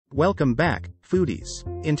Welcome back, foodies.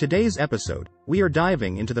 In today's episode, we are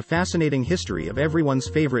diving into the fascinating history of everyone's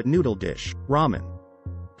favorite noodle dish, ramen.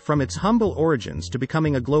 From its humble origins to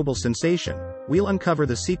becoming a global sensation, we'll uncover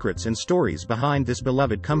the secrets and stories behind this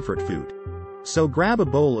beloved comfort food. So grab a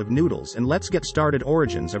bowl of noodles and let's get started.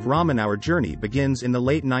 Origins of ramen. Our journey begins in the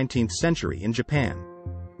late 19th century in Japan.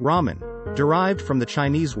 Ramen, derived from the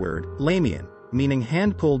Chinese word, ramen, meaning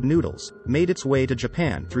hand-pulled noodles, made its way to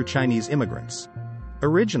Japan through Chinese immigrants.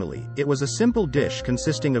 Originally, it was a simple dish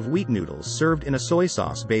consisting of wheat noodles served in a soy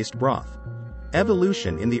sauce-based broth.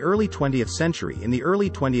 Evolution in the early 20th century. In the early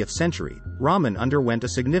 20th century, ramen underwent a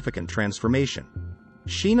significant transformation.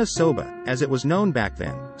 Shina soba, as it was known back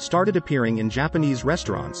then, started appearing in Japanese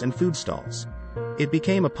restaurants and food stalls. It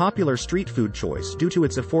became a popular street food choice due to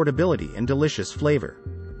its affordability and delicious flavor.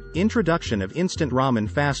 Introduction of instant ramen.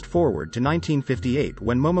 Fast forward to 1958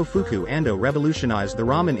 when Momofuku Ando revolutionized the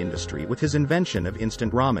ramen industry with his invention of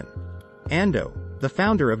instant ramen. Ando, the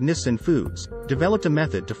founder of Nissin Foods, developed a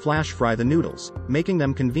method to flash fry the noodles, making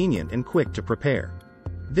them convenient and quick to prepare.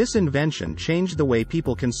 This invention changed the way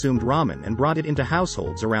people consumed ramen and brought it into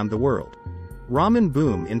households around the world. Ramen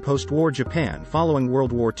boom. In post-war Japan. Following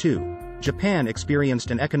World War II, Japan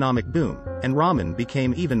experienced an economic boom, and ramen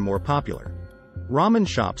became even more popular. Ramen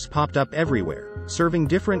shops popped up everywhere, serving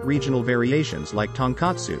different regional variations like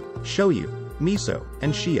tonkatsu, shoyu, miso,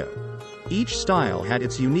 and shio. Each style had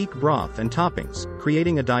its unique broth and toppings,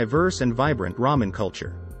 creating a diverse and vibrant ramen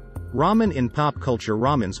culture. Ramen in pop culture.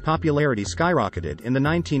 Ramen's popularity skyrocketed in the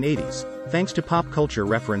 1980s, thanks to pop culture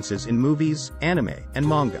references in movies, anime, and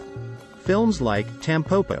manga. Films like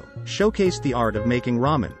Tampopo showcased the art of making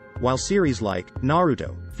ramen, while series like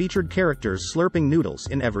Naruto featured characters slurping noodles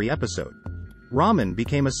in every episode. Ramen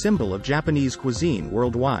became a symbol of Japanese cuisine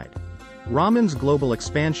worldwide. Ramen's global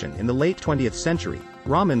expansion. In the late 20th century,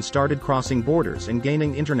 ramen started crossing borders and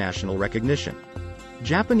gaining international recognition.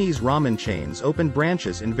 Japanese ramen chains opened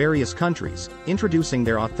branches in various countries, introducing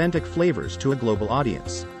their authentic flavors to a global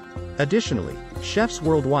audience. Additionally, chefs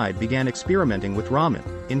worldwide began experimenting with ramen,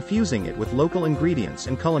 infusing it with local ingredients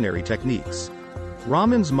and culinary techniques.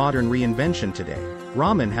 Ramen's modern reinvention. Today,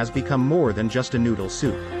 ramen has become more than just a noodle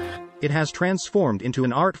soup. It has transformed into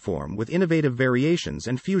an art form with innovative variations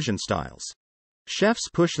and fusion styles. Chefs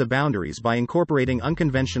push the boundaries by incorporating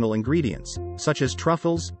unconventional ingredients, such as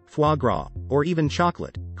truffles, foie gras, or even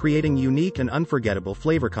chocolate, creating unique and unforgettable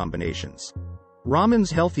flavor combinations. Ramen's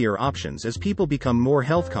healthier options. As people become more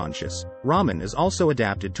health-conscious, ramen is also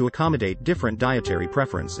adapted to accommodate different dietary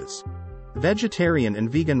preferences. Vegetarian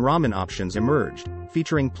and vegan ramen options emerged,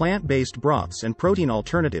 featuring plant-based broths and protein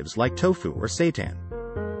alternatives like tofu or seitan.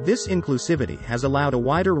 This inclusivity has allowed a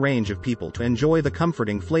wider range of people to enjoy the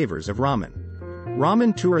comforting flavors of ramen.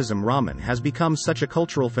 Ramen tourism. Ramen has become such a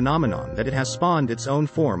cultural phenomenon that it has spawned its own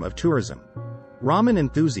form of tourism. Ramen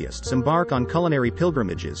enthusiasts embark on culinary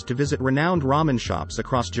pilgrimages to visit renowned ramen shops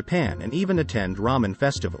across Japan and even attend ramen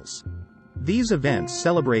festivals. These events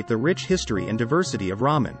celebrate the rich history and diversity of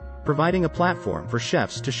ramen, providing a platform for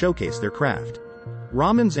chefs to showcase their craft.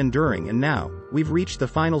 Ramen's enduring. And now, we've reached the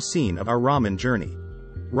final scene of our ramen journey.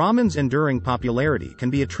 Ramen's enduring popularity can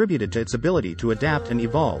be attributed to its ability to adapt and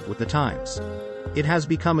evolve with the times. It has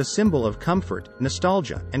become a symbol of comfort,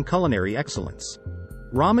 nostalgia, and culinary excellence.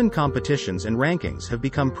 Ramen competitions and rankings have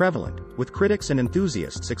become prevalent, with critics and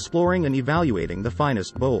enthusiasts exploring and evaluating the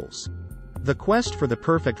finest bowls. The quest for the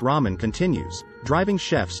perfect ramen continues, driving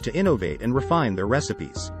chefs to innovate and refine their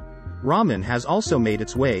recipes. Ramen has also made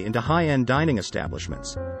its way into high-end dining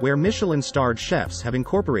establishments, where Michelin-starred chefs have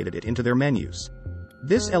incorporated it into their menus.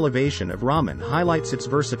 This elevation of ramen highlights its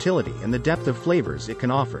versatility and the depth of flavors it can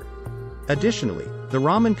offer. Additionally, the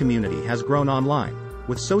ramen community has grown online,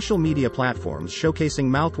 with social media platforms showcasing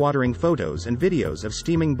mouth-watering photos and videos of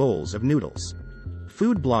steaming bowls of noodles.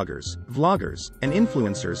 Food bloggers, vloggers, and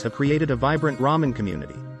influencers have created a vibrant ramen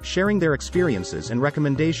community, sharing their experiences and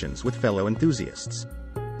recommendations with fellow enthusiasts.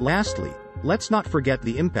 Lastly, let's not forget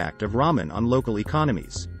the impact of ramen on local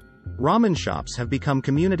economies. Ramen shops have become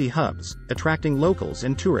community hubs, attracting locals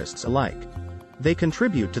and tourists alike. They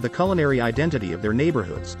contribute to the culinary identity of their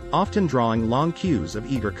neighborhoods, often drawing long queues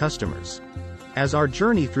of eager customers. As our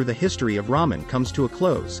journey through the history of ramen comes to a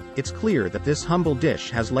close, it's clear that this humble dish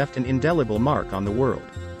has left an indelible mark on the world.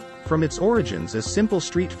 From its origins as simple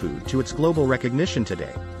street food to its global recognition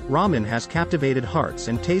today, ramen has captivated hearts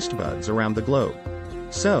and taste buds around the globe.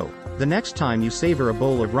 So, the next time you savor a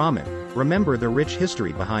bowl of ramen, remember the rich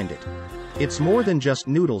history behind it. It's more than just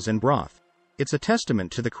noodles and broth. It's a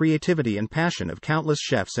testament to the creativity and passion of countless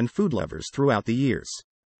chefs and food lovers throughout the years.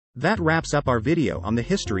 That wraps up our video on the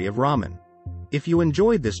history of ramen. If you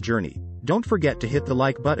enjoyed this journey, Don't forget to hit the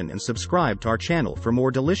like button and subscribe to our channel for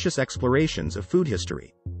more delicious explorations of food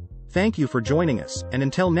history. Thank you for joining us, and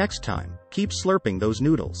until next time, keep slurping those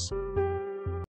noodles.